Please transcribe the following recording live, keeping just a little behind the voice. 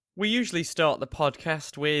We usually start the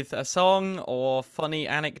podcast with a song or funny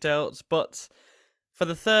anecdotes, but for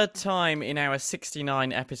the third time in our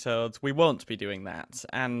 69 episodes, we won't be doing that.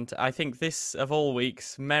 And I think this, of all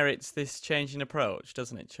weeks, merits this change in approach,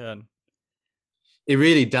 doesn't it, Churn? It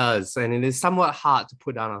really does. And it is somewhat hard to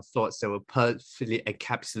put down our thoughts that will perfectly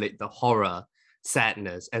encapsulate the horror,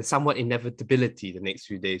 sadness, and somewhat inevitability the next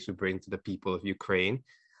few days will bring to the people of Ukraine.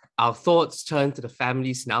 Our thoughts turn to the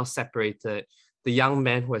families now separated, the young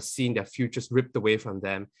men who have seen their futures ripped away from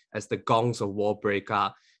them as the gongs of war break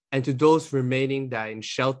out, and to those remaining that are in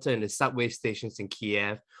shelter in the subway stations in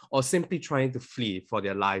Kiev or simply trying to flee for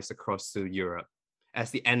their lives across to Europe as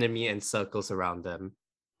the enemy encircles around them.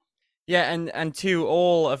 Yeah, and to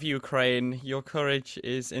all of Ukraine, your courage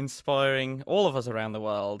is inspiring all of us around the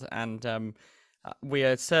world, and we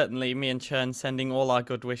are certainly, me and Churn, sending all our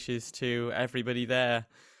good wishes to everybody there.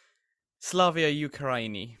 Slavia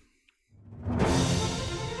Ukraini.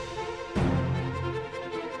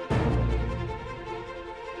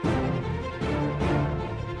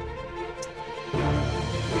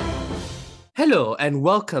 Hello and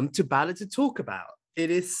welcome to Ballad to Talk About.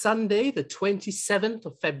 It is Sunday, the 27th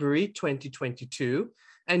of February, 2022,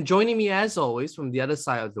 and joining me as always from the other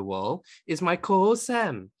side of the world is my co-host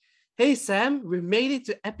Sam. Hey Sam, we made it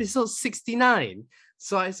to episode 69.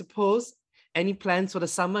 So I suppose any plans for the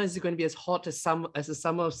summer? Is it going to be as hot as the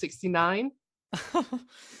summer of 69?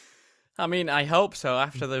 I mean, I hope so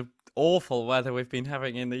after the awful weather we've been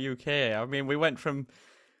having in the UK. I mean, we went from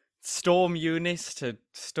Storm Eunice to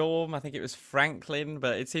Storm, I think it was Franklin,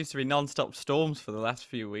 but it seems to be non-stop storms for the last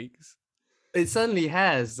few weeks. It certainly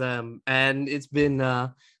has. And it's been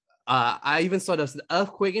I even saw there's an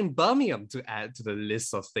earthquake in Birmingham to add to the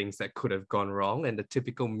list of things that could have gone wrong, and the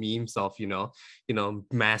typical memes of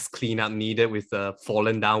mass cleanup needed with the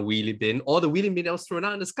fallen down wheelie bin or the wheelie bin that was thrown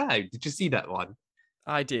out in the sky. Did you see that one?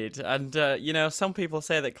 I did, and some people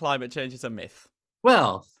say that climate change is a myth.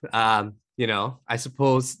 Well, I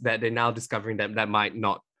suppose that they're now discovering that that might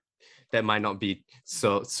not be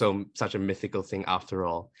so such a mythical thing after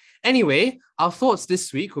all. Anyway, our thoughts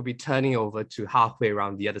this week will be turning over to halfway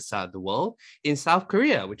around the other side of the world in South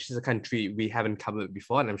Korea, which is a country we haven't covered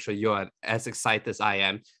before, and I'm sure you're as excited as I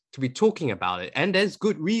am to be talking about it. And there's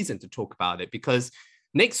good reason to talk about it because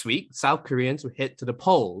next week, South Koreans will head to the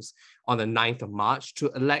polls on the 9th of March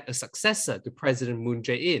to elect a successor to President Moon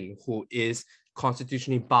Jae-in, who is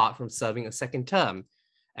constitutionally barred from serving a second term.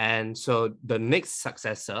 And so the next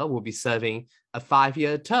successor will be serving a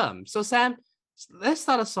 5-year term. So, Sam, let's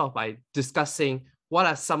start us off by discussing what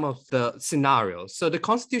are some of the scenarios. So the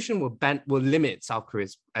constitution will limit South Korea,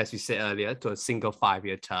 as we said earlier, to a single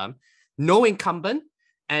 5-year term, no incumbent,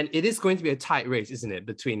 and it is going to be a tight race, isn't it,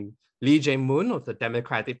 between Lee Jae-moon of the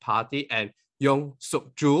Democratic Party and Yoon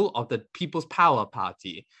Suk-jul of the People's Power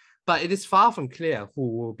Party. But it is far from clear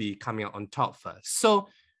who will be coming out on top first. So,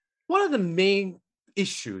 what are the main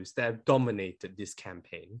issues that have dominated this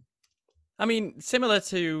campaign? I mean, similar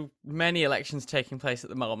to many elections taking place at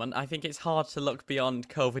the moment, I think it's hard to look beyond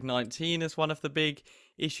COVID-19 as one of the big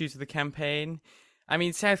issues of the campaign. I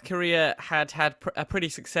mean, South Korea had a pretty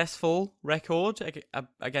successful record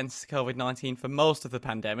against COVID-19 for most of the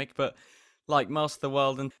pandemic, but like most of the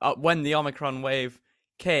world, and when the Omicron wave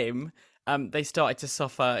came, they started to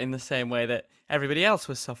suffer in the same way that everybody else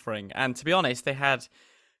was suffering. And to be honest, they had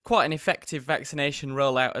quite an effective vaccination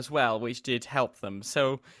rollout as well, which did help them.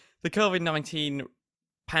 So the COVID-19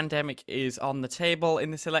 pandemic is on the table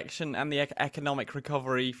in this election, and the economic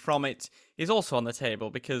recovery from it is also on the table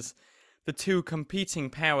because the two competing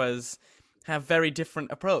powers have very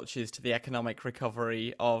different approaches to the economic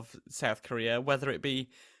recovery of South Korea, whether it be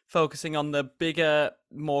focusing on the bigger,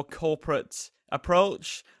 more corporate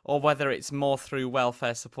approach, or whether it's more through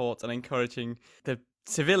welfare support and encouraging the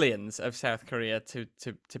civilians of South Korea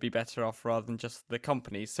to be better off rather than just the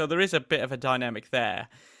companies. So there is a bit of a dynamic there.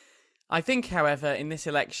 I think, however, in this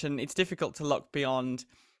election, it's difficult to look beyond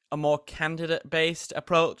a more candidate-based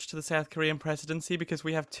approach to the South Korean presidency because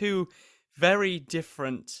we have two very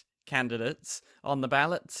different candidates on the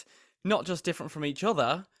ballot, not just different from each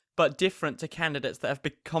other, but different to candidates that have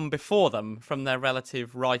come before them from their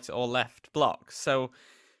relative right or left blocs. So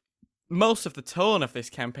most of the tone of this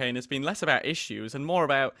campaign has been less about issues and more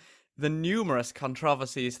about the numerous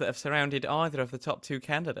controversies that have surrounded either of the top two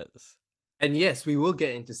candidates. And yes, we will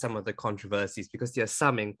get into some of the controversies because there are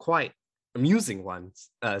some in quite amusing ones,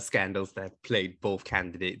 scandals that have plagued both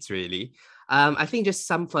candidates, really. I think just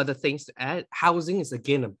some further things to add. Housing is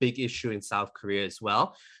again a big issue in South Korea as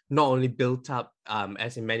well. Not only built up,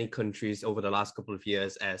 as in many countries over the last couple of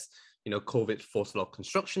years, as COVID forced a lot of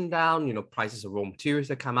construction down, prices of raw materials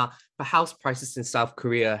that come out, but house prices in South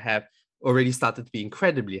Korea have already started to be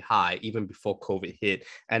incredibly high even before COVID hit,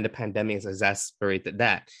 and the pandemic has exacerbated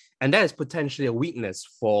that. And that is potentially a weakness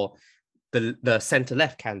for the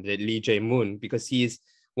center-left candidate, Lee Jae-moon, because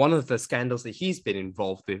one of the scandals that he's been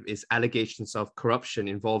involved with is allegations of corruption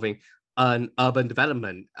involving an urban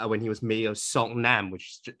development when he was mayor of Seongnam,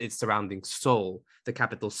 which is surrounding Seoul, the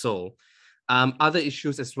capital Seoul. Other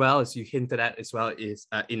issues as well, as you hinted at as well, is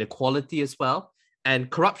inequality as well.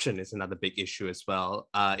 And corruption is another big issue as well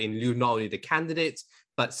in lieu not only the candidates,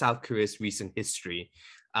 but South Korea's recent history.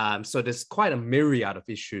 So there's quite a myriad of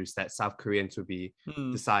issues that South Koreans will be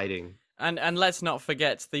deciding. And let's not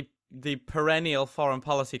forget the perennial foreign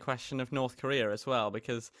policy question of North Korea as well,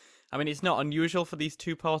 because I mean, it's not unusual for these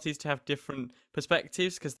two parties to have different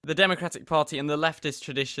perspectives, because the Democratic Party and the leftist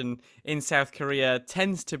tradition in South Korea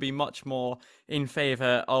tends to be much more in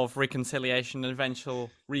favor of reconciliation and eventual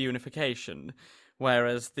reunification,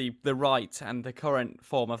 whereas the right and the current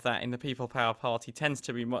form of that in the People Power Party tends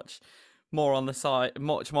to be much more on the side,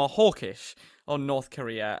 much more hawkish on North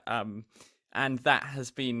Korea. And that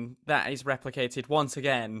is replicated once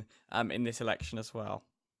again in this election as well.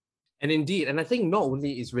 And indeed, and I think not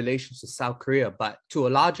only is relations to South Korea, but to a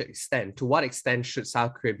larger extent, to what extent should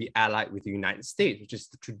South Korea be allied with the United States, which is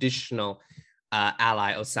the traditional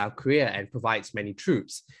ally of South Korea and provides many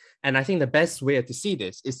troops. And I think the best way to see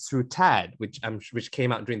this is through THAAD, which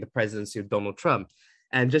came out during the presidency of Donald Trump.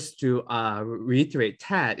 And just to reiterate,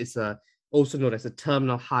 THAAD is also known as a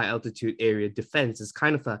Terminal High Altitude Area Defense. It's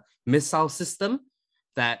kind of a missile system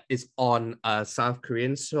that is on South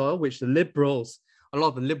Korean soil, which a lot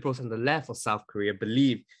of the liberals on the left of South Korea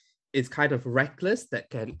believe is kind of reckless,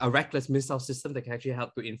 a reckless missile system that can actually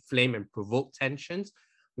help to inflame and provoke tensions,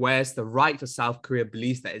 whereas the right of South Korea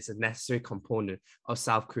believes that it's a necessary component of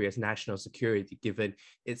South Korea's national security, given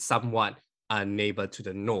it's somewhat a neighbor to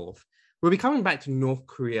the north. We'll be coming back to North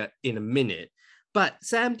Korea in a minute, but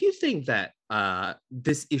Sam, do you think that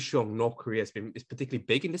this issue of North Korea is particularly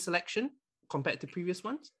big in this election compared to previous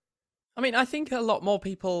ones? I mean, I think a lot more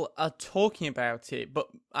people are talking about it, but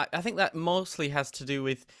I think that mostly has to do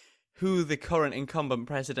with who the current incumbent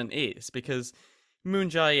president is, because Moon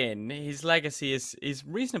Jae-in, his legacy is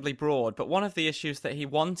reasonably broad, but one of the issues that he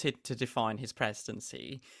wanted to define his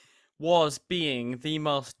presidency was being the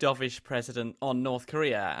most dovish president on North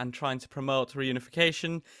Korea and trying to promote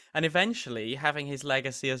reunification and eventually having his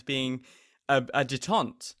legacy as being a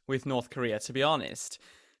détente with North Korea, to be honest.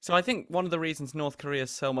 So I think one of the reasons North Korea is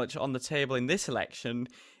so much on the table in this election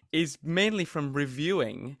is mainly from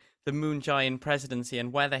reviewing the Moon Jae-in presidency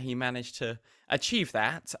and whether he managed to achieve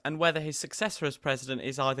that, and whether his successor as president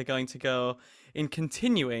is either going to go in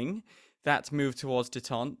continuing that move towards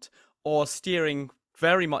détente or steering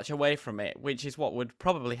very much away from it, which is what would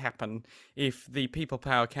probably happen if the People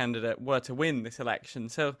Power candidate were to win this election.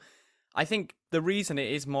 So I think the reason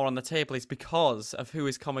it is more on the table is because of who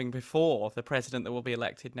is coming before the president that will be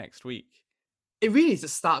elected next week. It really is a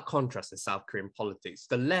stark contrast in South Korean politics.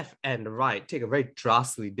 The left and the right take a very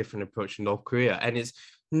drastically different approach to North Korea, and it's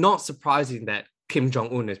not surprising that Kim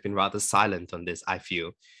Jong-un has been rather silent on this, I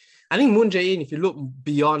feel. I think Moon Jae-in, if you look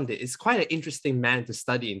beyond it, is quite an interesting man to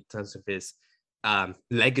study in terms of his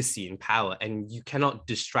legacy in power, and you cannot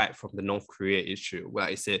distract from the North Korea issue, where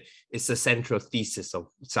it's a central thesis of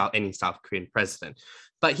any South Korean president.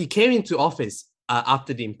 But he came into office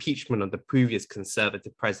after the impeachment of the previous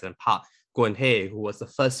conservative president, Park Geun-hye, who was the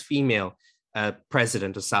first female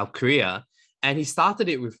president of South Korea. And he started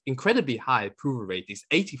it with incredibly high approval ratings,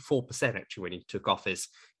 84% actually, when he took office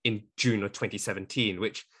in June of 2017,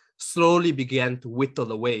 which slowly began to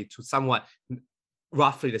whittle away to somewhat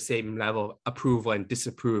roughly the same level of approval and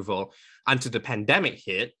disapproval until the pandemic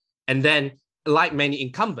hit. And then, like many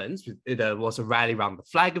incumbents, there was a rally around the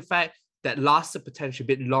flag effect that lasted potentially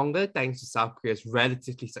a bit longer thanks to South Korea's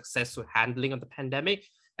relatively successful handling of the pandemic,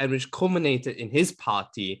 and which culminated in his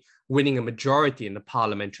party winning a majority in the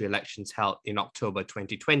parliamentary elections held in October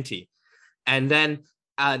 2020. And then,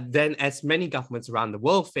 as many governments around the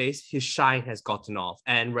world face, his shine has gotten off,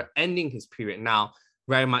 and we're ending his period now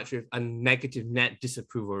very much with a negative net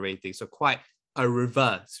disapproval rating. So quite a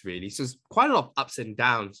reverse, really. So it's quite a lot of ups and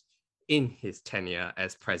downs in his tenure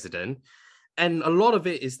as president. And a lot of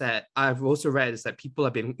it is that I've also read is that people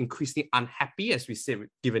have been increasingly unhappy, as we say,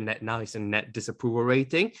 given that now he's a net disapproval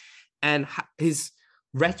rating. And his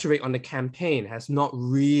rhetoric on the campaign has not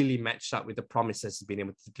really matched up with the promises he's been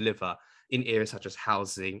able to deliver in areas such as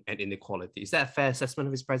housing and inequality. Is that a fair assessment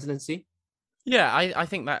of his presidency? Yeah, I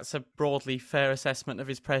think that's a broadly fair assessment of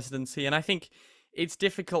his presidency. And I think it's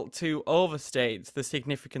difficult to overstate the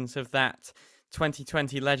significance of that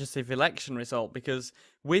 2020 legislative election result, because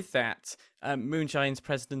with that, Moon Jae-in's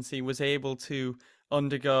presidency was able to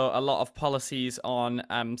undergo a lot of policies on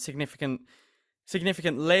significant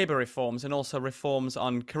labour reforms and also reforms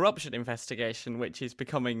on corruption investigation, which is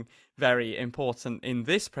becoming very important in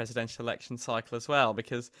this presidential election cycle as well,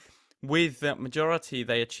 because with that majority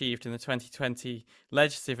they achieved in the 2020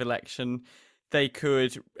 legislative election, they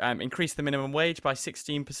could increase the minimum wage by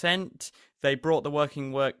 16%. They brought the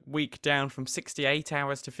working week down from 68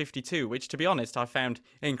 hours to 52, which, to be honest, I found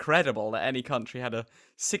incredible that any country had a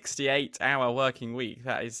 68-hour working week.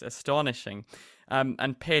 That is astonishing.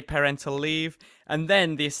 And paid parental leave. And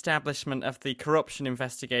then the establishment of the Corruption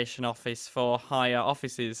Investigation Office for higher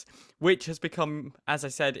offices, which has become, as I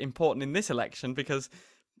said, important in this election because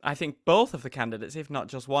I think both of the candidates, if not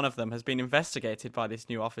just one of them, has been investigated by this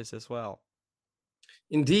new office as well.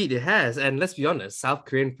 Indeed, it has. And let's be honest, South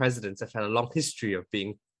Korean presidents have had a long history of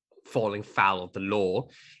falling foul of the law.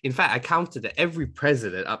 In fact, I counted that every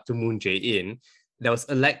president up to Moon Jae-in that was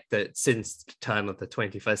elected since the turn of the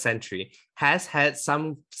 21st century has had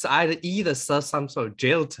either served some sort of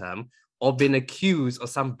jail term or been accused of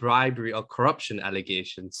some bribery or corruption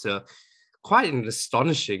allegations. So quite an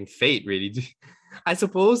astonishing fate, really. I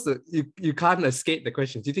suppose that you can't escape the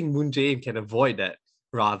question. Do you think Moon Jae-in can avoid that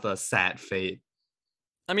rather sad fate?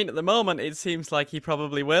 I mean, at the moment, it seems like he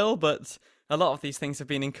probably will, but a lot of these things have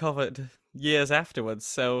been uncovered years afterwards,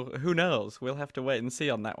 so who knows? We'll have to wait and see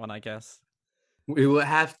on that one, I guess. We will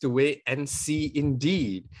have to wait and see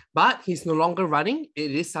indeed. But he's no longer running.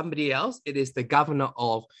 It is somebody else. It is the governor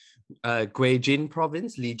of Gyeonggi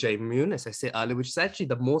province, Lee Jae-myung, as I said earlier, which is actually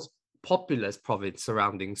the most populous province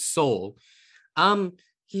surrounding Seoul. A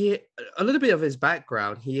little bit of his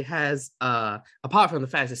background, he has, apart from the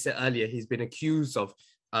fact, as I said earlier, he's been accused of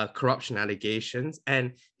corruption allegations,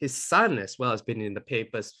 and his son as well has been in the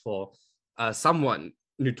papers for somewhat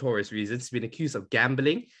notorious reasons. He's been accused of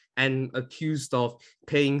gambling and accused of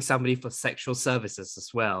paying somebody for sexual services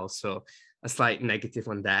as well. So a slight negative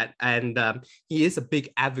on that. And he is a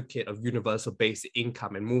big advocate of universal basic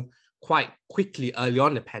income and moved quite quickly early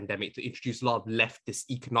on in the pandemic to introduce a lot of leftist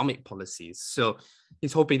economic policies. So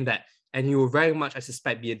he's hoping that, and he will very much, I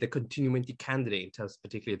suspect, be the continuity candidate in terms of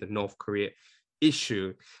particularly the North Korea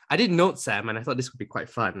issue. I did note, Sam, and I thought this would be quite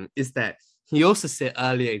fun, is that he also said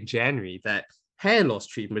earlier in January that hair loss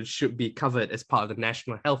treatment should be covered as part of the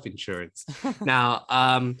national health insurance. Now,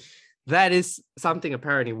 that is something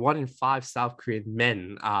apparently 1 in 5 South Korean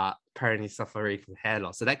men are apparently suffering from hair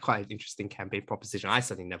loss. So that's quite an interesting campaign proposition. I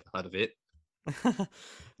certainly never heard of it.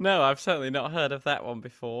 No, I've certainly not heard of that one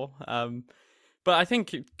before. But I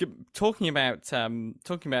think talking about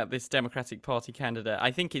this Democratic Party candidate, I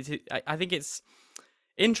think it's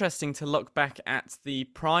interesting to look back at the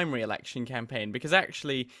primary election campaign, because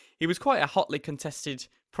actually it was quite a hotly contested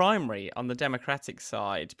primary on the Democratic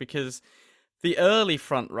side, because the early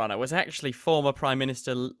frontrunner was actually former Prime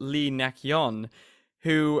Minister Lee Nak-yeon,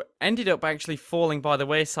 who ended up actually falling by the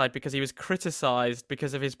wayside because he was criticised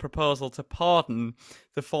because of his proposal to pardon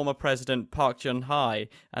the former president Park Geun-hye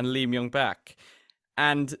and Lee Myung-bak.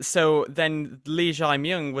 And so then Lee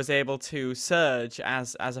Jae-myung was able to surge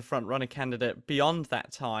as a front-runner candidate beyond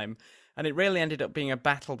that time. And it really ended up being a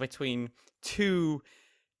battle between two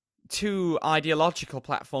ideological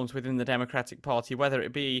platforms within the Democratic Party, whether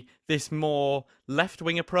it be this more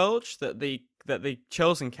left-wing approach that the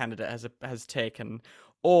chosen candidate has taken,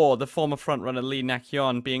 or the former frontrunner Lee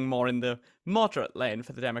Nak-yeon being more in the moderate lane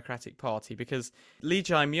for the Democratic Party, because Lee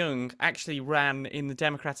Jae-myung actually ran in the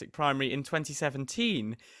Democratic primary in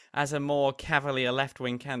 2017 as a more cavalier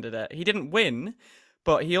left-wing candidate. He didn't win,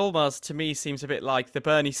 but he almost, to me, seems a bit like the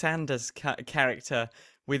Bernie Sanders character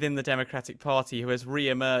within the Democratic Party, who has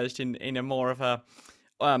re-emerged in a more of a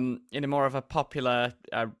popular,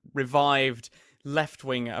 revived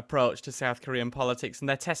left-wing approach to South Korean politics, and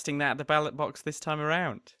they're testing that at the ballot box this time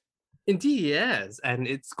around. Indeed, yes, and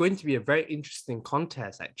it's going to be a very interesting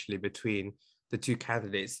contest actually between the two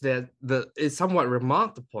candidates. It's somewhat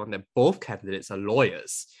remarked upon that both candidates are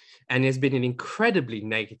lawyers, and it's been an incredibly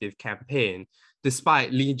negative campaign,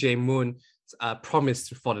 despite Lee Jae-myung's promise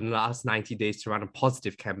for the last 90 days to run a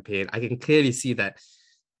positive campaign. I can clearly see that,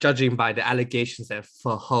 judging by the allegations that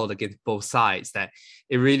are hurled against both sides, that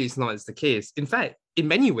it really is not as the case. In fact, in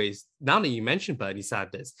many ways, now that you mentioned Bernie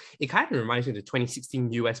Sanders, it kind of reminds me of the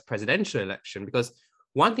 2016 US presidential election, because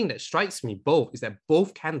one thing that strikes me both is that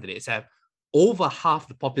both candidates have over half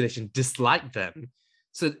the population dislike them.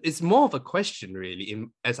 So it's more of a question, really,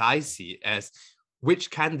 as I see it, as which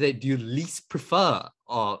candidate do you least prefer,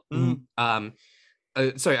 or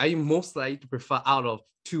are you most likely to prefer out of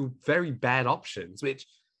two very bad options, which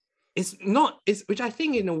is not is which I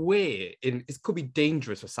think in a way it could be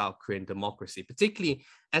dangerous for South Korean democracy, particularly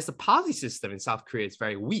as the party system in South Korea is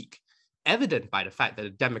very weak, evident by the fact that the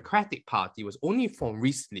Democratic Party was only formed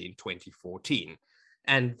recently in 2014.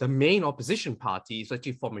 And the main opposition party is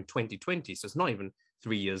actually formed in 2020, so it's not even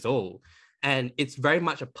 3 years old. And it's very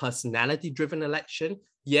much a personality-driven election.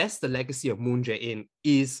 Yes, the legacy of Moon Jae-in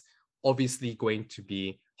is obviously going to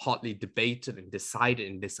be hotly debated and decided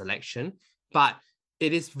in this election, but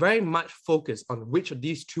it is very much focused on which of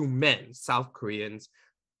these two men, South Koreans,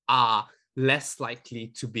 are less likely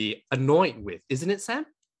to be annoyed with, isn't it, Sam?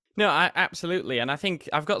 No, absolutely. And I think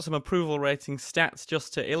I've got some approval rating stats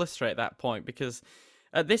just to illustrate that point, because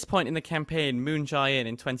at this point in the campaign, Moon Jae-in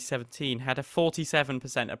in 2017 had a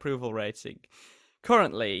 47% approval rating.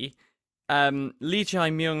 Currently, Lee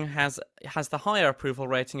Jae-myung has the higher approval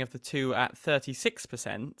rating of the two at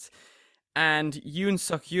 36%, and Yoon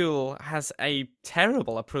Suk-yeol has a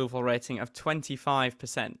terrible approval rating of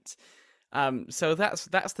 25%. So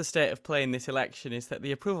that's the state of play in this election, is that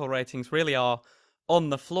the approval ratings really are on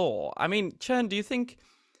the floor. I mean, Chern, do you think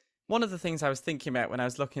one of the things I was thinking about when I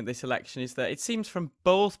was looking at this election is that it seems from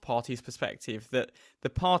both parties' perspective that the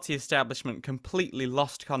party establishment completely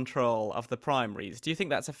lost control of the primaries. Do you think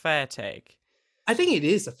that's a fair take? I think it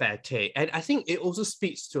is a fair take. And I think it also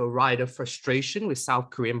speaks to a wider frustration with South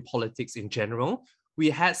Korean politics in general. We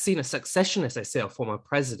had seen a succession, as I say, of former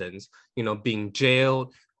presidents, being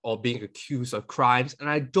jailed or being accused of crimes. And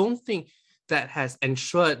I don't think that has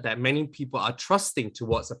ensured that many people are trusting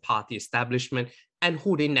towards a party establishment and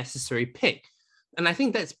who they necessarily pick. And I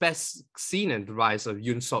think that's best seen in the rise of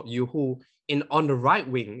Yoon Suk-yeol, who on the right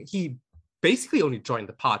wing, he basically only joined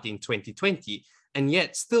the party in 2020 and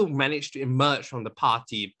yet still managed to emerge from the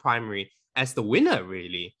party primary as the winner,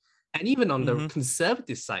 really. And even on the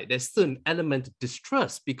conservative side, there's still an element of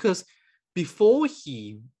distrust, because before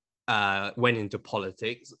he went into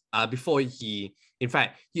politics, in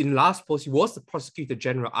fact, in last post, he was the prosecutor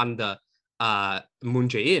general under Moon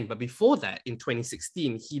Jae-in. But before that, in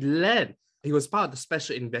 2016, he was part of the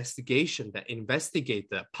special investigation that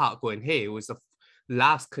investigated Park Geun-hye, who was the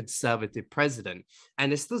last conservative president.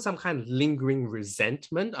 And there's still some kind of lingering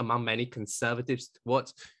resentment among many conservatives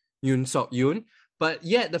towards Yoon Suk-yeol. But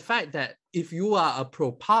yet the fact that if you are a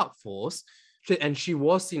pro-Park force, and she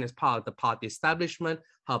was seen as part of the party establishment,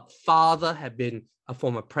 her father had been a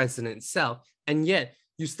former president itself, and yet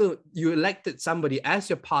you elected somebody as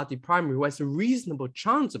your party primary who has a reasonable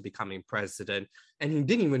chance of becoming president, and he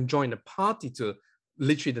didn't even join the party to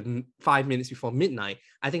literally the 5 minutes before midnight,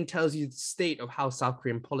 I think tells you the state of how South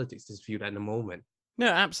Korean politics is viewed at the moment. No,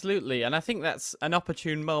 absolutely. And I think that's an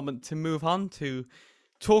opportune moment to move on to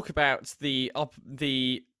talk about the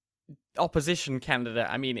opposition candidate.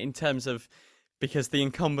 I mean, in terms of, because the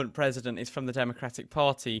incumbent president is from the Democratic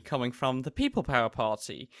Party, coming from the People Power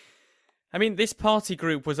Party. I mean, this party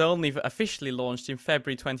group was only officially launched in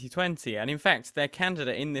February 2020, and in fact, their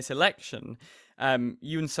candidate in this election,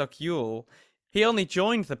 Yoon Suk-yeol, he only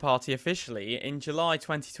joined the party officially in July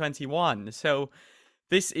 2021, so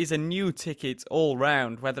this is a new ticket all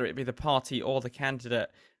round, whether it be the party or the candidate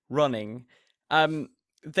running.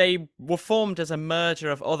 They were formed as a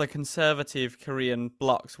merger of other conservative Korean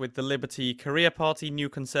blocs with the Liberty Korea Party, New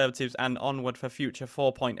Conservatives, and Onward for Future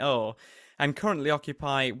 4.0, and currently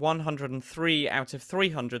occupy 103 out of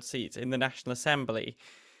 300 seats in the National Assembly.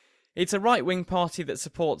 It's a right-wing party that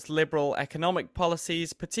supports liberal economic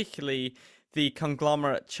policies, particularly the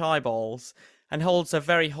conglomerate chaebols, and holds a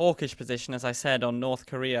very hawkish position, as I said, on North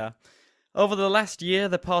Korea. Over the last year,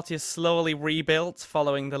 the party has slowly rebuilt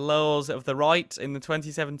following the lows of the right in the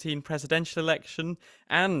 2017 presidential election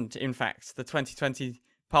and, in fact, the 2020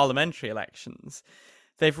 parliamentary elections.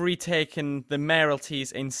 They've retaken the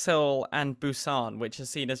mayoralties in Seoul and Busan, which are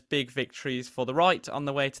seen as big victories for the right on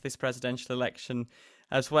the way to this presidential election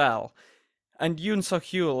as well. And Yoon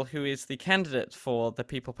Suk-yeol, who is the candidate for the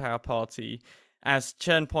People Power Party, as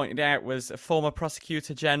Chern pointed out, was a former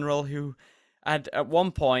prosecutor general who had at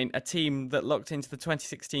one point a team that looked into the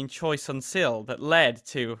 2016 Choi Sun-sil that led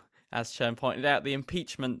to, as Chern pointed out, the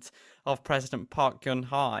impeachment of President Park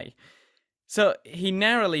Geun-hye. So he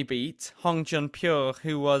narrowly beat Hong Jun-pyo,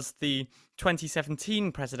 who was the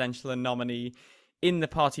 2017 presidential nominee in the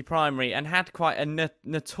party primary and had quite a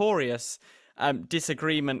notorious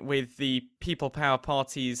disagreement with the People Power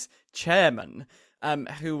Party's chairman,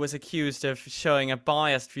 who was accused of showing a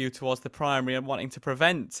biased view towards the primary and wanting to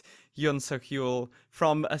prevent Yoon Suk-yeol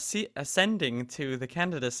from ascending to the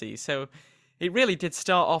candidacy. So it really did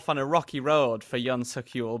start off on a rocky road for Yoon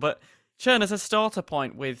Suk-yeol. But Sharon, as a starter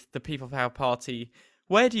point with the People Power Party,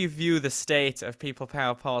 where do you view the state of People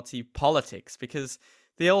Power Party politics? Because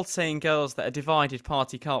the old saying goes that a divided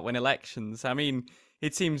party can't win elections. I mean,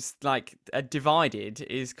 it seems like a divided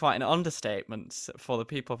is quite an understatement for the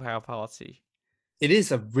People Power Party. It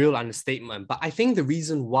is a real understatement, but I think the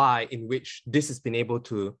reason why in which this has been able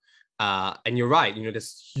to, and you're right,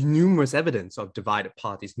 there's numerous evidence of divided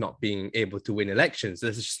parties not being able to win elections.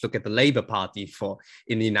 Let's just look at the Labour Party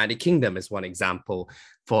in the United Kingdom as one example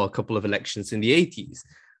for a couple of elections in the 80s.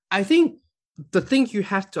 I think the thing you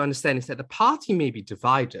have to understand is that the party may be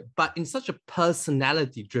divided, but in such a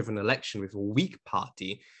personality-driven election with a weak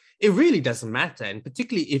party, it really doesn't matter. And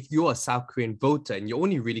particularly if you're a South Korean voter and you're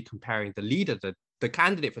only really comparing the leader, the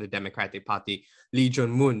candidate for the Democratic Party, Lee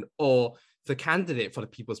Jong-moon, or the candidate for the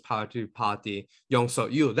People's Party, Yoon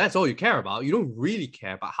Suk-yeol, that's all you care about. You don't really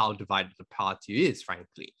care about how divided the party is,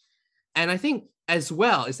 frankly. And I think as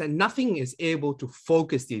well is that nothing is able to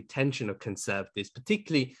focus the attention of conservatives,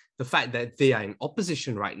 particularly the fact that they are in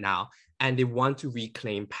opposition right now and they want to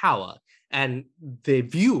reclaim power. And they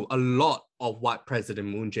view a lot of what President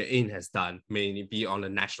Moon Jae-in has done, mainly be on the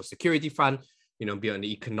national security front, be on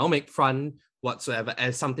the economic front, whatsoever,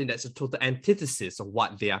 as something that's a total antithesis of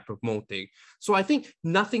what they are promoting. So I think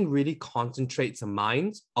nothing really concentrates the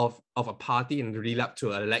minds of a party in the lead up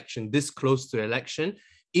to an election, this close to election,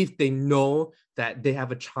 if they know that they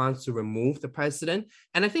have a chance to remove the president.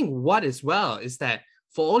 And I think what as well is that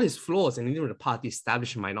for all his flaws, and even the party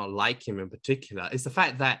establishment might not like him in particular, is the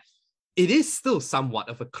fact that it is still somewhat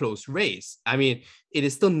of a close race. I mean, it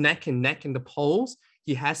is still neck and neck in the polls.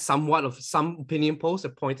 He has somewhat of some opinion polls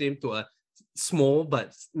that point him to a small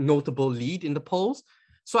but notable lead in the polls.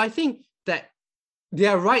 So I think that they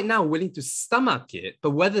are right now willing to stomach it,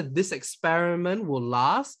 but whether this experiment will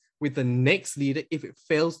last with the next leader, if it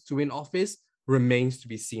fails to win office, remains to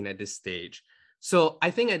be seen at this stage. So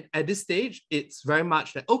I think at this stage, it's very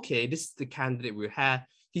much that, okay, this is the candidate we have.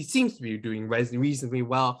 He seems to be doing reasonably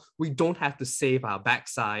well. We don't have to save our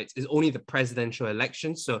backsides. It's only the presidential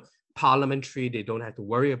election. So parliamentary, they don't have to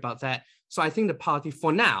worry about that. So I think the party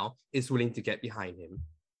for now is willing to get behind him.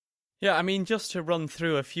 Yeah, I mean, just to run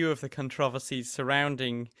through a few of the controversies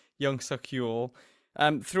surrounding Yoon Suk-yeol,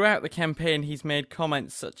 throughout the campaign, he's made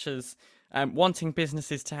comments such as wanting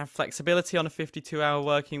businesses to have flexibility on a 52-hour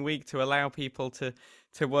working week to allow people to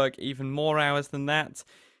work even more hours than that.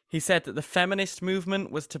 He said that the feminist movement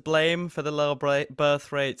was to blame for the low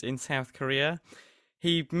birth rate in South Korea.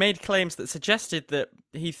 He made claims that suggested that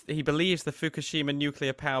he believes the Fukushima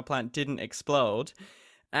nuclear power plant didn't explode.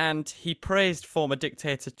 And he praised former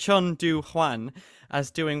dictator Chun Doo-hwan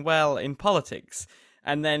as doing well in politics,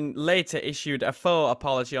 and then later issued a faux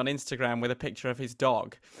apology on Instagram with a picture of his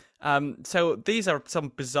dog. So these are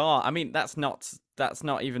some bizarre. I mean, that's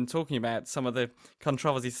not even talking about some of the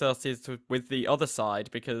controversies associated with the other side,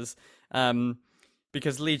 because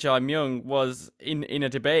Lee Jae-myung was in a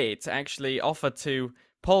debate actually offered to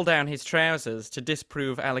pull down his trousers to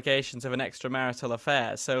disprove allegations of an extramarital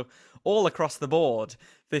affair. So all across the board,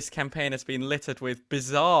 this campaign has been littered with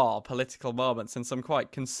bizarre political moments and some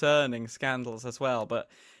quite concerning scandals as well. But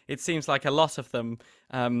it seems like a lot of them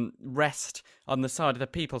rest on the side of the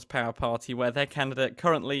People's Power Party, where their candidate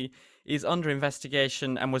currently is under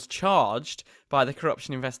investigation and was charged by the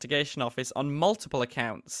Corruption Investigation Office on multiple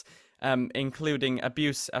accounts, including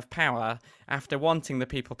abuse of power, after wanting the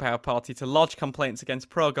People Power Party to lodge complaints against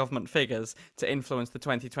pro-government figures to influence the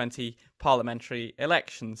 2020 parliamentary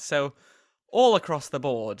elections. So all across the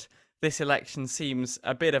board, this election seems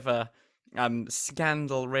a bit of a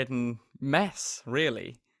scandal-ridden mess,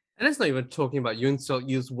 really. And that's not even talking about Yoon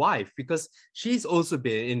Suk-yeol's wife, because she's also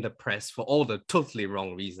been in the press for all the totally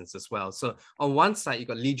wrong reasons as well. So on one side, you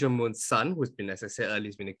got Lee Jong-moon's son, who's been, as I said earlier,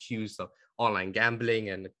 has been accused of online gambling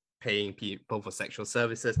and paying people for sexual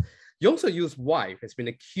services. Yoon Suk-yeol's wife has been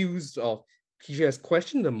accused of, she has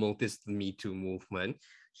questioned the motives of the Me Too movement.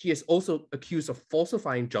 She is also accused of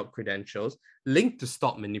falsifying job credentials linked to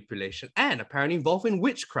stock manipulation and apparently involved in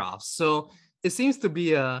witchcraft. So it seems to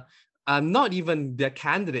be not even their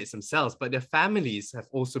candidates themselves, but their families have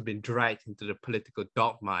also been dragged into the political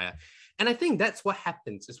dogmire. And I think that's what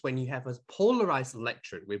happens is when you have a polarized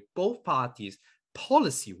electorate with both parties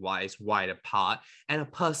policy-wise wide apart and a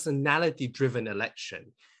personality-driven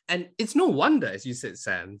election. And it's no wonder, as you said,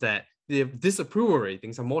 Sam, that the disapproval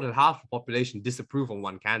ratings are more than half the population disapprove of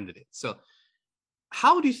one candidate. So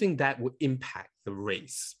how do you think that would impact the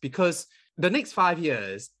race? Because the next 5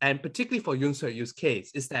 years, and particularly for Yoon Suk-yeol's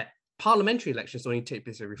case, is that parliamentary elections only take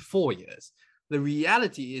place every 4 years. The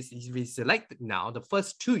reality is, if he's elected now, the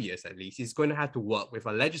first 2 years at least, he's going to have to work with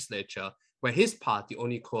a legislature where his party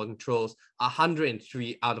only controls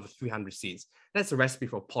 103 out of 300 seats. That's a recipe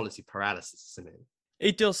for policy paralysis, isn't it?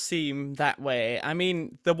 It does seem that way. I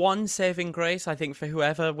mean, the one saving grace, I think, for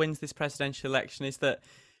whoever wins this presidential election is that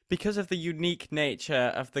because of the unique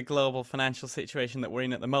nature of the global financial situation that we're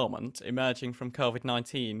in at the moment, emerging from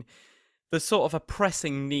COVID-19, there's sort of a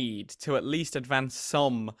pressing need to at least advance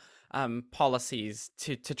some policies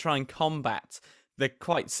to try and combat the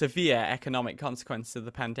quite severe economic consequences of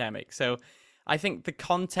the pandemic. So I think the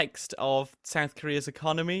context of South Korea's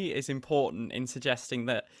economy is important in suggesting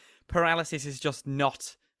that paralysis is just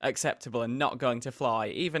not acceptable and not going to fly.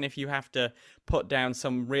 Even if you have to put down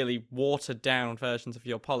some really watered down versions of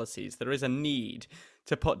your policies, there is a need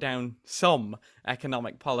to put down some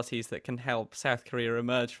economic policies that can help South Korea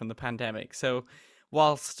emerge from the pandemic. So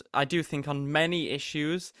whilst I do think on many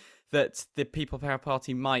issues that the People Power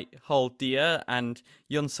Party might hold dear and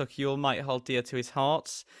Yoon Suk Yeol might hold dear to his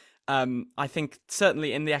heart, I think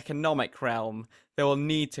certainly in the economic realm, there will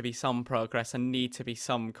need to be some progress and need to be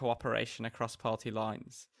some cooperation across party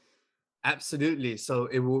lines. Absolutely. So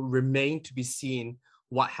it will remain to be seen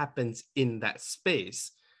what happens in that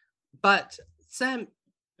space. But Sam,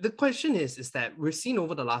 the question is that we've seen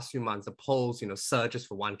over the last few months, the polls, surges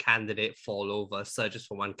for one candidate, fall over, surges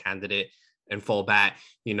for one candidate, and fall back.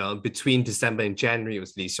 Between December and January, it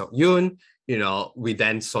was Lee Seok-yoon. We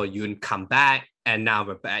then saw Yoon come back, and now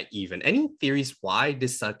we're back even. Any theories why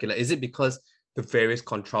this circular? Is it because the various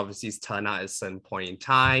controversies turn out at a certain point in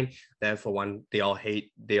time, therefore they all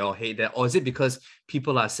hate that? Or is it because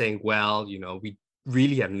people are saying, well, we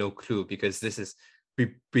really have no clue because this is,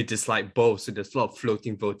 we dislike both. So there's a lot of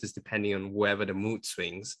floating voters depending on wherever the mood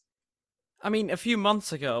swings. I mean, a few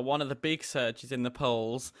months ago, one of the big surges in the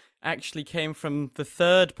polls actually came from the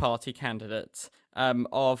third party candidate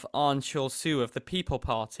of Ahn Cheol-soo of the People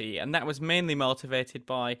Party, and that was mainly motivated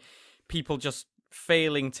by people just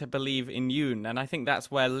failing to believe in Yoon, and I think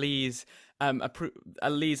that's where Lee's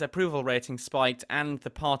approval rating spiked and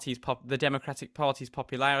the Democratic Party's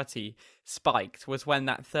popularity spiked, was when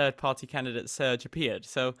that third party candidate surge appeared.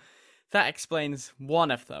 So that explains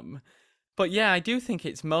one of them. But yeah, I do think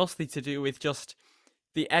it's mostly to do with just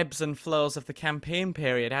the ebbs and flows of the campaign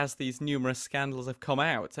period as these numerous scandals have come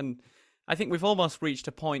out. And I think we've almost reached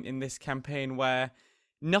a point in this campaign where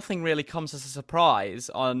nothing really comes as a surprise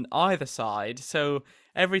on either side. So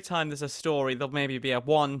every time there's a story, there'll maybe be a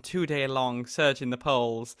 1-2 day long surge in the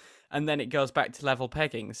polls, and then it goes back to level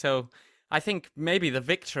pegging. So I think maybe the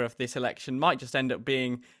victor of this election might just end up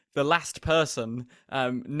being the last person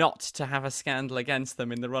not to have a scandal against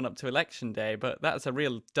them in the run-up to election day. But that's a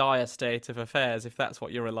real dire state of affairs if that's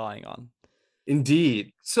what you're relying on.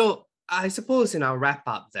 Indeed. So I suppose in our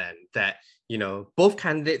wrap-up then that, both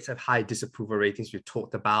candidates have high disapproval ratings we've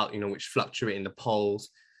talked about, which fluctuate in the polls.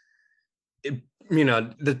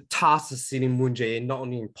 The task of seating Moon Jae-in, not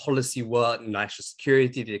only in policy work, national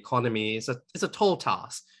security, the economy, it's a tall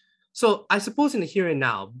task. So I suppose in the here and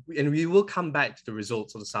now, and we will come back to the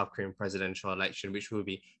results of the South Korean presidential election, which will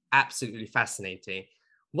be absolutely fascinating.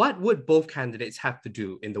 What would both candidates have to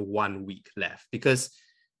do in the 1 week left? Because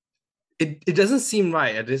it doesn't seem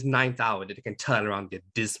right at this 9th hour that they can turn around their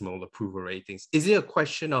dismal approval ratings. Is it a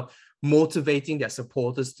question of motivating their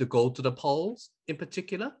supporters to go to the polls in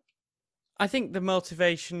particular? I think the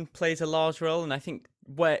motivation plays a large role, and I think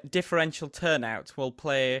where differential turnout will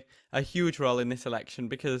play a huge role in this election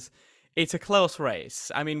because it's a close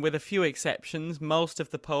race. I mean, with a few exceptions, most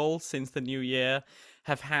of the polls since the new year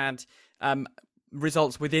have had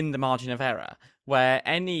results within the margin of error, where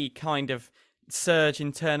any kind of surge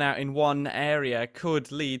in turnout in one area could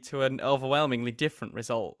lead to an overwhelmingly different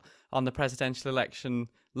result on the presidential election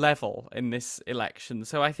level in this election.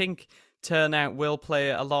 So I think turnout will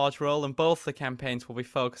play a large role, and both the campaigns will be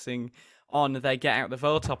focusing on their get out the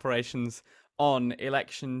vote operations on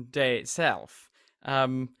election day itself.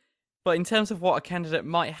 But in terms of what a candidate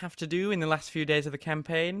might have to do in the last few days of the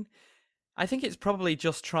campaign, I think it's probably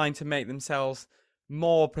just trying to make themselves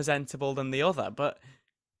more presentable than the other.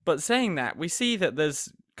 But saying that, we see that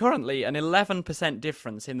there's currently an 11%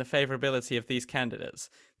 difference in the favourability of these candidates.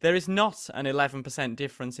 There is not an 11%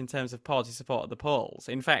 difference in terms of party support at the polls.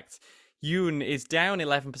 In fact, Yoon is down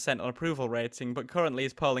 11% on approval rating, but currently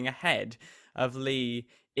is polling ahead of Lee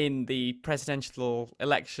in the presidential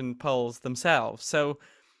election polls themselves. So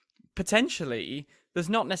potentially, there's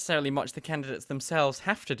not necessarily much the candidates themselves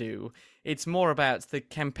have to do. It's more about the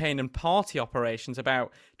campaign and party operations,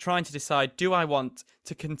 about trying to decide, do I want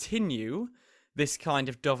to continue this kind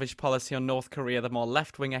of dovish policy on North Korea, the more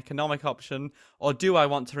left-wing economic option, or do I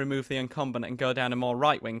want to remove the incumbent and go down a more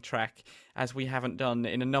right-wing track, as we haven't done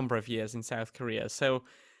in a number of years in South Korea? So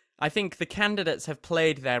I think the candidates have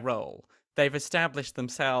played their role. They've established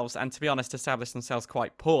themselves, and to be honest, established themselves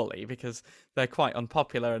quite poorly because they're quite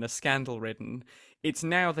unpopular and are scandal ridden. It's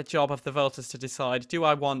now the job of the voters to decide, do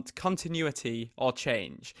I want continuity or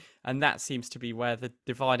change? And that seems to be where the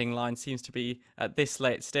dividing line seems to be at this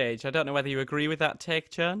late stage. I don't know whether you agree with that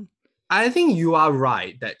take, Chern. I think you are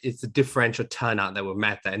right that it's a differential turnout that will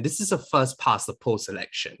matter. And this is a first past the post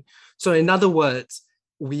election. So, in other words,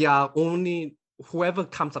 we are only, whoever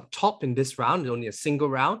comes up top in this round, only a single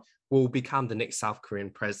round, will become the next South Korean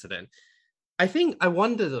president. I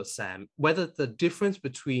wonder though, Sam, whether the difference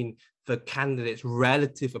between the candidates'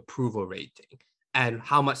 relative approval rating and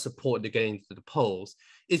how much support they're getting into the polls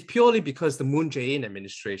is purely because the Moon Jae-in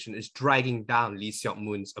administration is dragging down Lee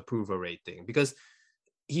Seok-moon's approval rating, because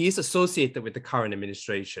he is associated with the current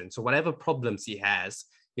administration. So whatever problems he has,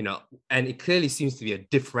 and it clearly seems to be a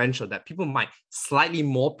differential that people might slightly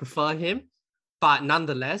more prefer him, but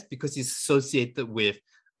nonetheless, because he's associated with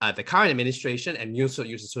the current administration and Yoon Suk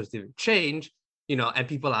Yeol is associated with change, and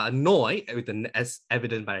people are annoyed with as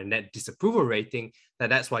evident by a net disapproval rating,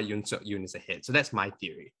 that's why Yoon Suk Yeol is ahead. So that's my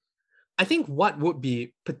theory. I think what would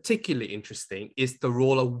be particularly interesting is the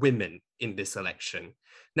role of women in this election.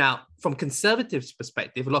 Now, from conservatives'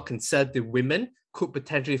 perspective, a lot of conservative women could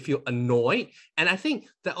potentially feel annoyed. And I think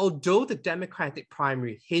that although the Democratic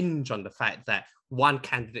primary hinge on the fact that one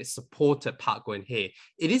candidate supported Park Geun-hye,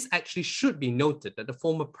 it is actually should be noted that the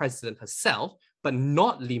former president herself, but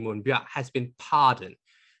not Lee Moon-byuk, has been pardoned.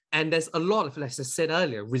 And there's a lot of, as I said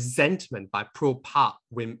earlier, resentment by pro-Park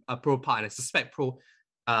women, and I suspect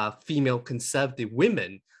female conservative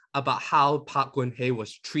women about how Park Geun-hye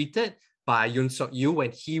was treated by Yoon Suk Yeol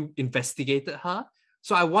when he investigated her.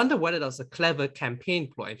 So I wonder whether that was a clever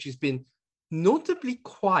campaign ploy, and she's been notably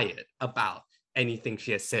quiet about anything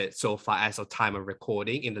she has said so far as of time of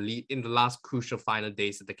recording in the last crucial final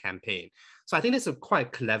days of the campaign. So I think that's a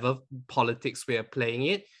quite clever politics way of playing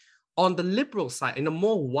it. On the liberal side, in a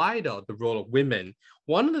more wider the role of women,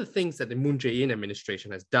 one of the things that the Moon Jae-in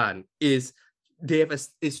administration has done is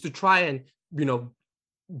to try and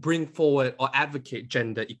bring forward or advocate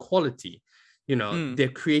gender equality.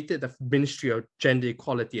 They've created the Ministry of Gender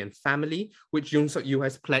Equality and Family, which Yoon Suk Yeol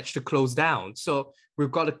has pledged to close down. So we've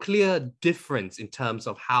got a clear difference in terms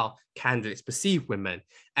of how candidates perceive women.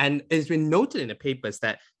 And it's been noted in the papers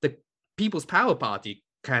that the People's Power Party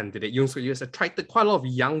candidate, Yoon Suk Yeol, has attracted quite a lot of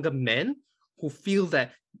younger men who feel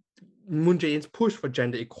that Moon Jae-in's push for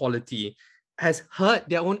gender equality has hurt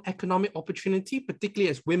their own economic opportunity, particularly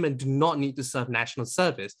as women do not need to serve national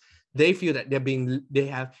service. They feel that they're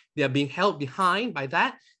being held behind by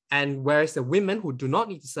that, and whereas the women who do not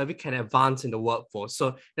need to serve it can advance in the workforce.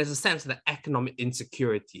 So there's a sense of the economic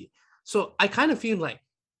insecurity. So I kind of feel like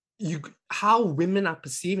how women are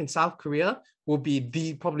perceived in South Korea will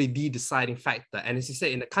be probably the deciding factor. And as you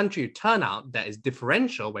say, in a country turnout that is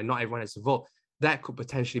differential, where not everyone has to vote, that could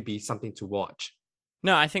potentially be something to watch.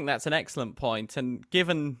 No, I think that's an excellent point. And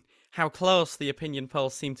given how close the opinion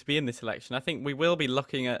polls seem to be in this election, I think we will be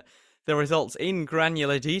looking at the results in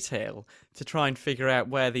granular detail to try and figure out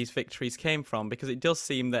where these victories came from, because it does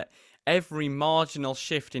seem that every marginal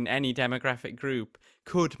shift in any demographic group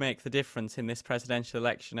could make the difference in this presidential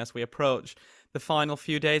election as we approach the final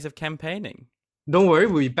few days of campaigning. Don't worry,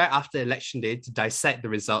 we'll be back after election day to dissect the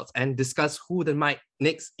results and discuss who the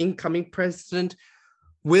next incoming president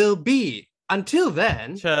will be. Until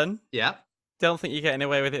then, Chern, yeah, don't think you're getting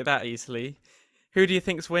away with it that easily. Who do you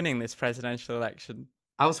think's winning this presidential election?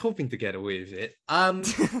 I was hoping to get away with it. I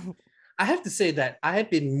have to say that I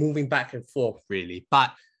have been moving back and forth really,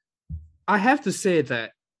 but I have to say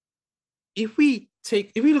that if we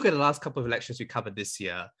look at the last couple of elections we covered this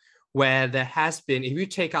year, where there has been, if you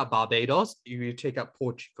take out Barbados, if you take out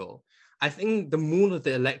Portugal, I think the mood of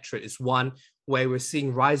the electorate is one where we're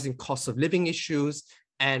seeing rising cost of living issues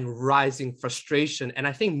and rising frustration. And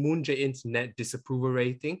I think Moon Jae-in's net disapproval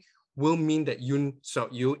rating will mean that Yoon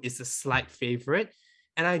Suk Yeol is a slight favorite.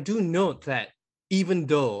 And I do note that even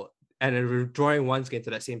though, and we're drawing once again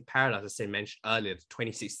to that same parallel as I mentioned earlier, the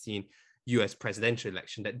 2016 US presidential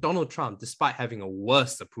election, that Donald Trump, despite having a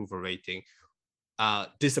worse approval rating,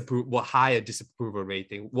 higher disapproval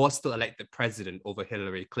rating, was still elected president over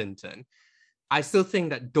Hillary Clinton. I still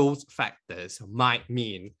think that those factors might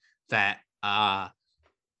mean that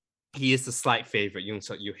he is the slight favorite, Yoon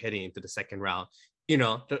Suk Yeol, heading into the second round.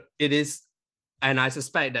 It is, and I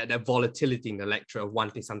suspect that the volatility in the electorate of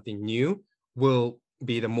wanting something new will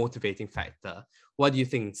be the motivating factor. What do you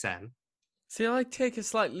think, Sam? See, I take a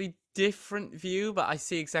slightly different view, but I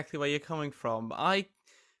see exactly where you're coming from.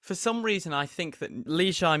 For some reason, I think that Lee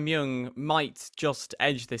Jae-myung might just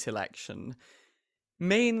edge this election.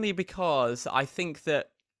 Mainly because I think that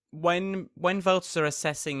when voters are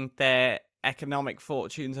assessing their economic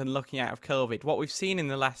fortunes and looking out of COVID, what we've seen in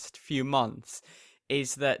the last few months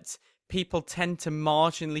is that people tend to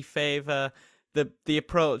marginally favour the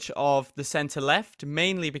approach of the centre left,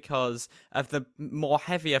 mainly because of the more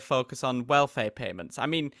heavier focus on welfare payments. I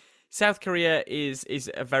mean, South Korea is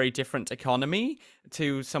a very different economy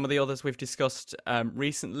to some of the others we've discussed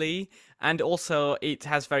recently, and also it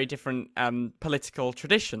has very different political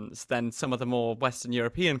traditions than some of the more Western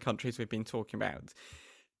European countries we've been talking about.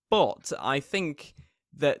 But I think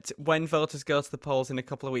that when voters go to the polls in a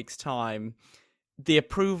couple of weeks' time,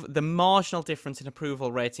 the marginal difference in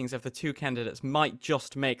approval ratings of the two candidates might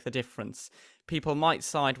just make the difference. People might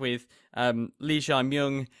side with Lee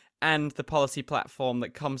Jae-myung and the policy platform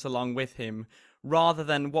that comes along with him, rather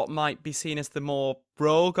than what might be seen as the more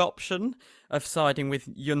rogue option of siding with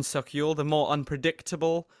Yoon Suk-yeol, the more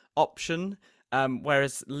unpredictable option.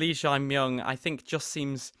 Whereas Lee Jae-myung, I think, just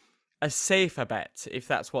seems a safer bet if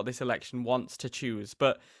that's what this election wants to choose.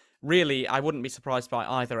 But really, I wouldn't be surprised by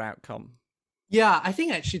either outcome. Yeah, I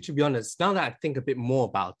think actually, to be honest, now that I think a bit more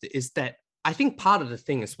about it, is that I think part of the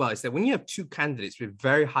thing as well is that when you have two candidates with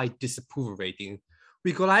very high disapproval rating,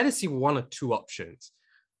 we could either see one or two options.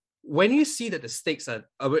 When you see that the stakes are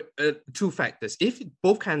two factors, if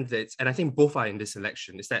both candidates, and I think both are in this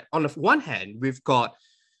election, is that on the one hand, we've got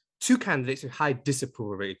two candidates with high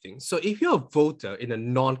disapproval ratings. So if you're a voter in a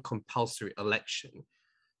non-compulsory election,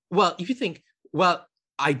 well, if you think, well,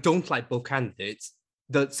 I don't like both candidates,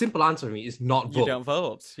 the simple answer to me is not vote. You don't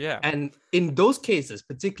vote, yeah. And in those cases,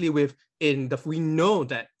 particularly we know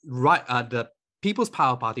that the People's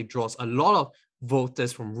Power Party draws a lot of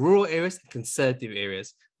voters from rural areas and conservative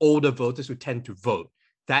areas, older voters who tend to vote.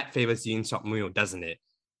 That favors Yoon Suk-yeol, doesn't it?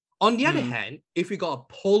 On the other hand, if we got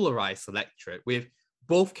a polarized electorate with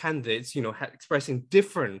both candidates, expressing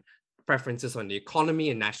different preferences on the economy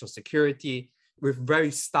and national security, with very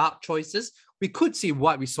stark choices, we could see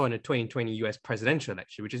what we saw in the 2020 US presidential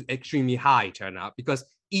election, which is extremely high turnout because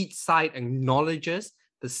each side acknowledges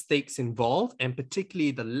the stakes involved, and particularly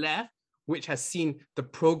the left, which has seen the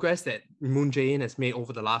progress that Moon Jae-in has made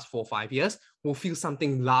over the last 4 or 5 years, will feel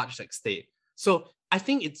something large at stake. So I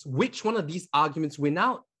think it's which one of these arguments win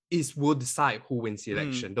out will decide who wins the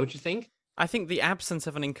election, don't you think? I think the absence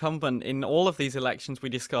of an incumbent in all of these elections we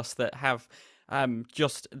discussed that have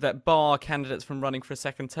just that bar candidates from running for a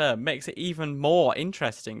second term makes it even more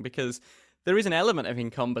interesting, because there is an element of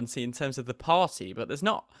incumbency in terms of the party, but there's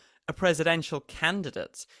not a presidential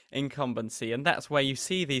candidate incumbency. And that's where you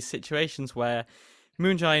see these situations where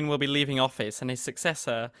Moon Jae-in will be leaving office and his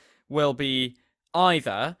successor will be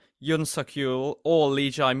either Yoon Suk-yeol or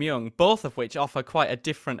Lee Jae-myung, both of which offer quite a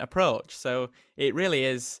different approach. So it really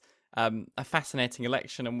is a fascinating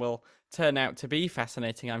election, and will turn out to be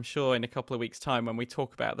fascinating, I'm sure, in a couple of weeks' time when we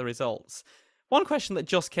talk about the results. One question that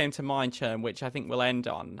just came to mind, Chern, which I think we'll end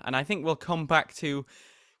on, and I think we'll come back to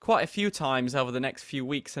quite a few times over the next few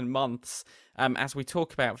weeks and months as we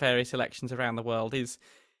talk about various elections around the world, is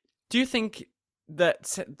do you think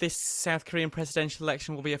that this South Korean presidential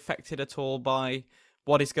election will be affected at all by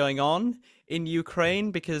what is going on in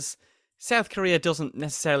Ukraine? Because South Korea doesn't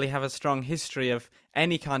necessarily have a strong history of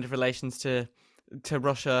any kind of relations to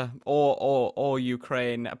Russia or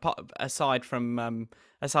Ukraine, aside from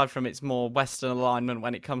its more Western alignment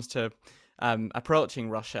when it comes to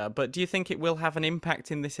approaching Russia. But do you think it will have an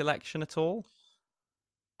impact in this election at all?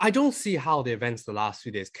 I don't see how the events the last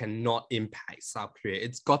few days cannot impact South Korea.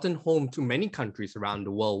 It's gotten home to many countries around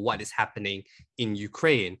the world what is happening in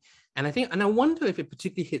Ukraine. And I wonder if it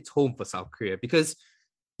particularly hits home for South Korea, because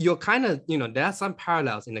you're kind of, there are some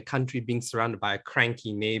parallels in the country being surrounded by a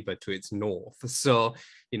cranky neighbor to its north. So,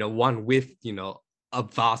 one with, a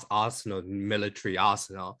vast arsenal, military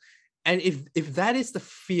arsenal. And if that is the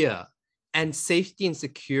fear, and safety and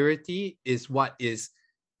security is what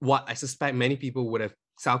I suspect many people would have,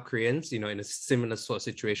 South Koreans, in a similar sort of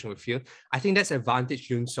situation would feel, I think that's advantage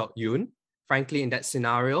Yoon Suk-yeol, frankly, in that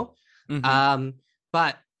scenario.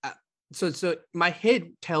 But So my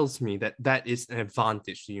head tells me that is an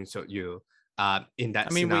advantage to Yoon Suk-yeol in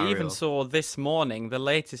that scenario. We even saw this morning the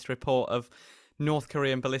latest report of North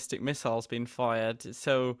Korean ballistic missiles being fired.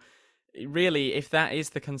 So really, if that is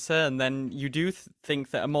the concern, then you do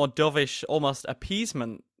think that a more dovish, almost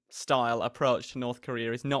appeasement style approach to North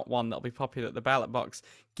Korea is not one that'll be popular at the ballot box,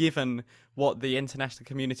 given what the international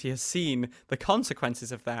community has seen, the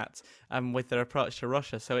consequences of that with their approach to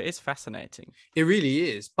Russia. So it is fascinating. It really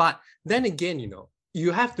is. But then again,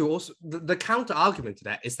 you have to also, the counter argument to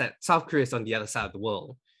that is that South Korea is on the other side of the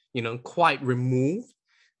world, quite removed.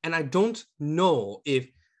 And I don't know if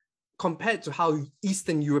compared to how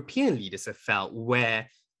Eastern European leaders have felt, where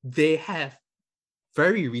they have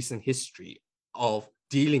very recent history of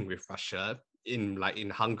dealing with Russia in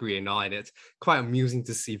Hungary and all, and it's quite amusing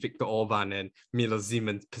to see Viktor Orban and Milos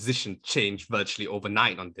Zeman's position change virtually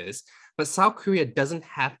overnight on this. But South Korea doesn't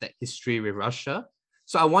have that history with Russia.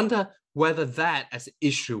 So I wonder whether that as an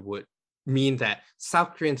issue would mean that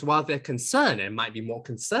South Koreans, while they're concerned and might be more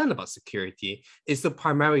concerned about security, is the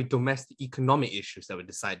primary domestic economic issues that would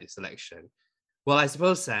decide this election. Well, I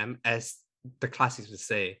suppose, Sam, as the classics would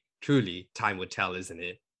say, truly time will tell, isn't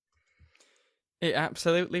it? It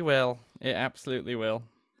absolutely will. It absolutely will.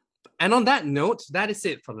 And on that note, that is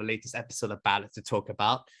it for the latest episode of Ballot to Talk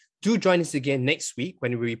About. Do join us again next week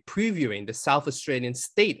when we'll be previewing the South Australian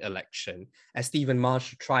state election as Stephen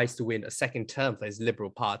Marshall tries to win a second term for his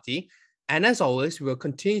Liberal Party. And as always, we will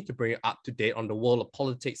continue to bring you up to date on the world of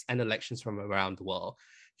politics and elections from around the world.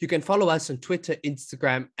 You can follow us on Twitter,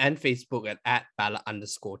 Instagram, and Facebook at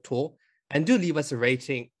 @ballot_talk. And do leave us a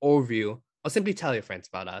rating or review, or simply tell your friends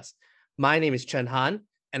about us. My name is Chen Han,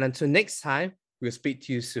 and until next time, we'll speak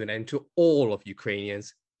to you soon. And to all of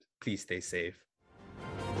Ukrainians, please stay safe.